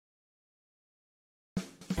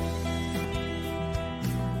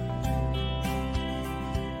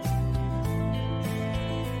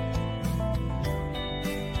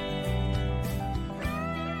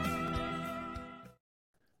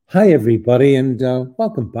Hi, everybody, and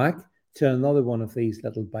welcome back to another one of these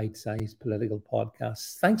little bite sized political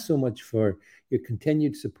podcasts. Thanks so much for your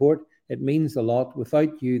continued support. It means a lot.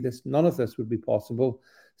 Without you, none of this would be possible.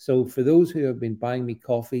 So, for those who have been buying me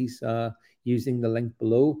coffees using the link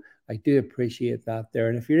below, I do appreciate that there.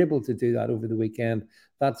 And if you're able to do that over the weekend,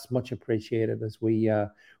 that's much appreciated as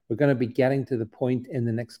we're going to be getting to the point in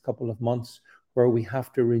the next couple of months where we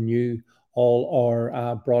have to renew all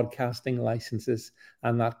our broadcasting licenses,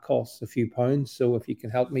 and that costs a few pounds. So if you can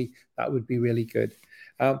help me, that would be really good.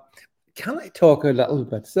 Um, can I talk a little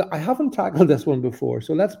bit? So I haven't tackled this one before,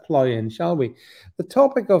 so let's plow in, shall we? The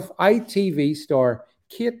topic of ITV star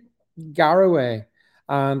Kate Garraway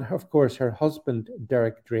and, of course, her husband,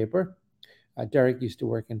 Derek Draper. Derek used to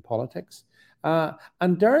work in politics.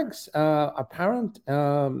 And Derek's apparent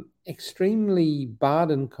extremely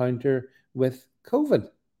bad encounter with COVID.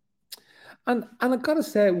 And I've got to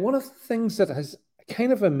say, one of the things that has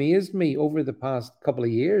kind of amazed me over the past couple of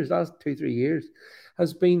years, last 2, 3 years,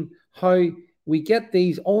 has been how we get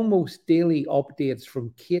these almost daily updates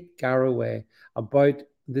from Kate Garraway about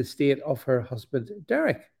the state of her husband,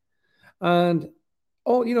 Derek. And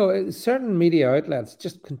certain media outlets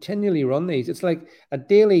just continually run these. It's like a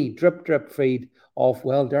daily drip feed of,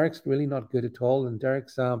 well, Derek's really not good at all. And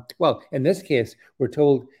Derek's, well, in this case, we're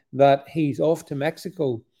told that he's off to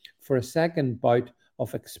Mexico for a second bout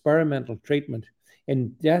of experimental treatment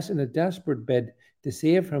in a desperate bid to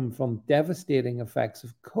save him from devastating effects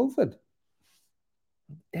of COVID.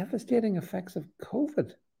 Devastating effects of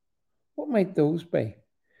COVID. What might those be?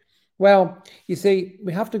 Well, you see,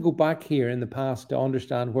 we have to go back here in the past to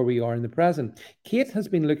understand where we are in the present. Kate has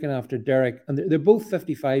been looking after Derek, and they're both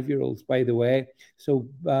 55-year-olds, by the way. So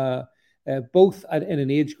both in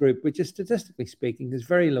an age group, which is statistically speaking, is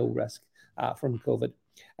very low risk from COVID.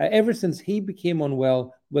 Ever since he became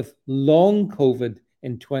unwell with long COVID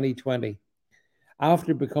in 2020,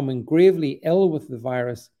 after becoming gravely ill with the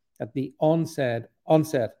virus at the onset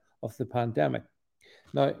of the pandemic.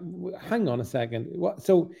 Now, hang on a second.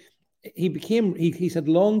 So he's had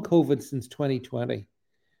long COVID since 2020.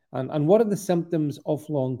 And what are the symptoms of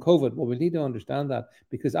long COVID? Well, we need to understand that,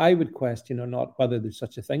 because I would question or not whether there's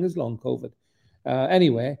such a thing as long COVID.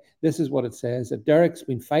 Anyway, this is what it says, that Derek's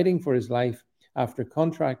been fighting for his life after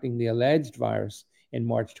contracting the alleged virus in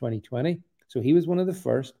March 2020. So he was one of the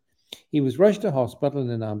first. He was rushed to hospital in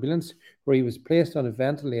an ambulance where he was placed on a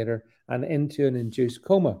ventilator and into an induced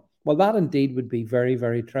coma. Well, that indeed would be very,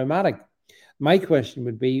 very traumatic. My question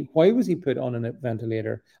would be, why was he put on a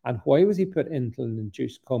ventilator and why was he put into an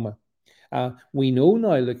induced coma? We know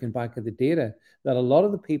now, looking back at the data, that a lot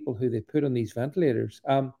of the people who they put on these ventilators,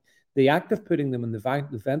 the act of putting them in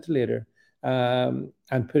the ventilator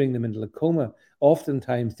and putting them into a coma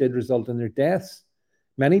oftentimes did result in their deaths.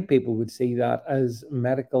 Many people would see that as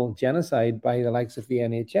medical genocide by the likes of the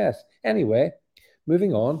NHS. Anyway,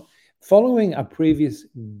 moving on. Following a previous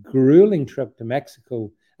grueling trip to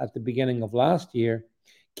Mexico at the beginning of last year,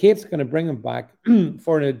 Kate's going to bring him back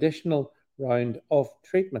for an additional round of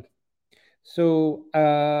treatment. So,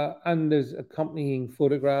 and there's accompanying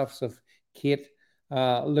photographs of Kate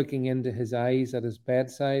looking into his eyes at his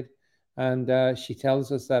bedside. And she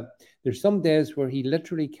tells us that there's some days where he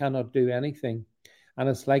literally cannot do anything. And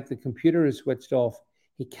it's like the computer is switched off.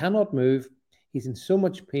 He cannot move. He's in so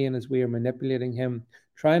much pain as we are manipulating him,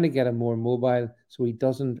 trying to get him more mobile so he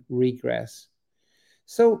doesn't regress.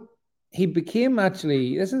 So he became,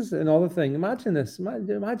 actually, this is another thing. Imagine this.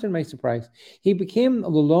 Imagine my surprise. He became the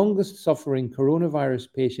longest suffering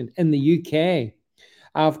coronavirus patient in the UK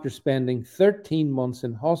after spending 13 months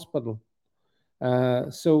in hospital.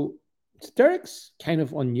 So Derek's kind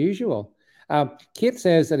of unusual. Kate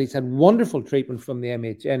says that he's had wonderful treatment from the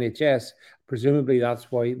NHS. Presumably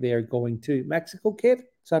that's why they're going to Mexico, Kate.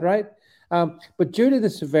 Is that right? But due to the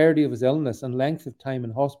severity of his illness and length of time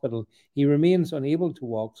in hospital, he remains unable to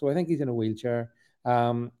walk. So I think he's in a wheelchair.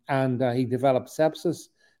 And he developed sepsis,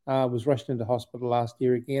 was rushed into hospital last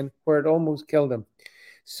year again, where it almost killed him.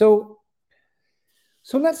 So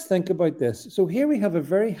let's think about this. So here we have a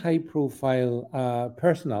very high-profile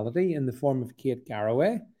personality in the form of Kate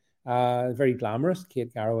Garraway, very glamorous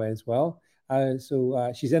Kate Garraway as well.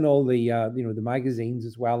 So she's in all the the magazines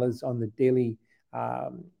as well as on the daily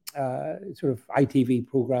sort of ITV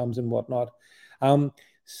programs and whatnot.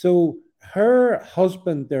 So her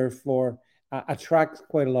husband, therefore, attracts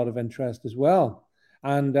quite a lot of interest as well.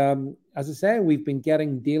 And as I say, we've been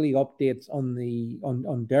getting daily updates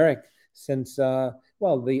on Derek since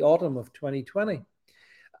the autumn of 2020.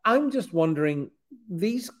 I'm just wondering,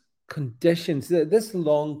 these conditions, this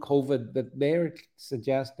long COVID that they're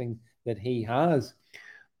suggesting that he has,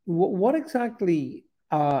 what exactly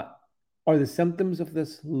Uh, are the symptoms of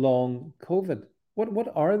this long COVID?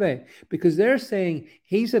 What are they? Because they're saying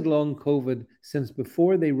he's had long COVID since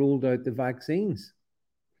before they rolled out the vaccines.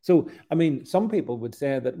 So, I mean, some people would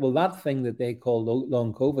say that, well, that thing that they call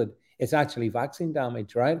long COVID is actually vaccine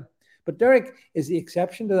damage, right? But Derek is the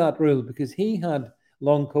exception to that rule because he had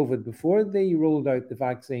long COVID before they rolled out the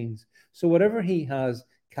vaccines. So, whatever he has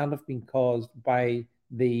can't have been caused by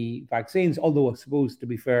the vaccines. Although, I suppose, to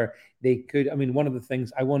be fair, they could. I mean, one of the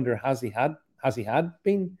things I wonder, has he had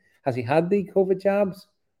the COVID jabs?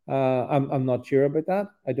 I'm not sure about that.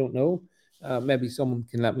 I don't know. Maybe someone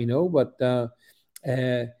can let me know. But uh,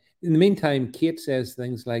 in the meantime, Kate says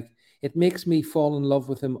things like, "It makes me fall in love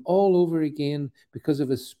with him all over again because of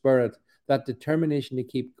his spirit, that determination to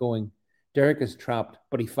keep going. Derek is trapped,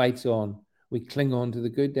 but he fights on. We cling on to the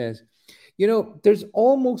good days." You know, there's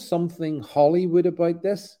almost something Hollywood about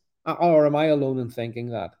this. Or am I alone in thinking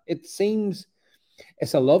that? It seems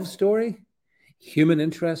it's a love story, human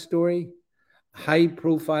interest story, high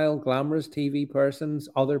profile, glamorous TV person's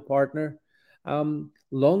other partner. Long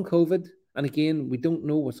COVID. And again, we don't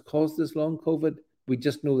know what's caused this long COVID. We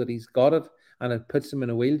just know that he's got it and it puts him in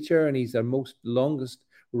a wheelchair and he's our most longest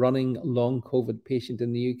running long COVID patient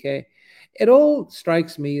in the UK. It all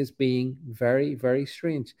strikes me as being very, very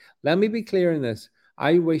strange. Let me be clear in this.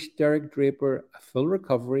 I wish Derek Draper a full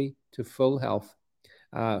recovery to full health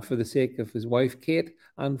for the sake of his wife Kate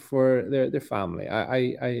and for their family.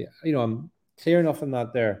 I'm clear enough in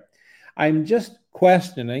that there. I'm just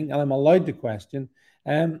questioning, and I'm allowed to question,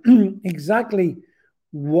 exactly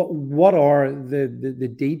what are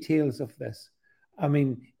the details of this. I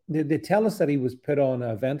mean, they tell us that he was put on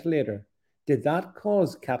a ventilator. Did that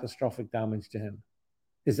cause catastrophic damage to him?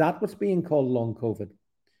 Is that what's being called long COVID?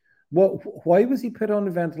 Why was he put on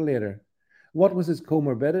a ventilator? What was his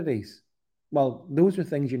comorbidities? Well, those are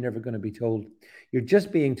things you're never going to be told. You're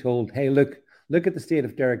just being told, hey, look at the state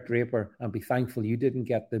of Derek Draper and be thankful you didn't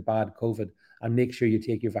get the bad COVID and make sure you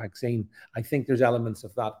take your vaccine. I think there's elements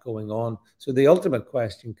of that going on. So the ultimate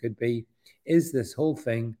question could be, is this whole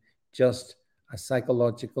thing just a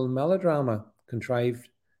psychological melodrama contrived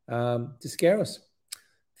to scare us?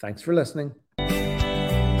 Thanks for listening.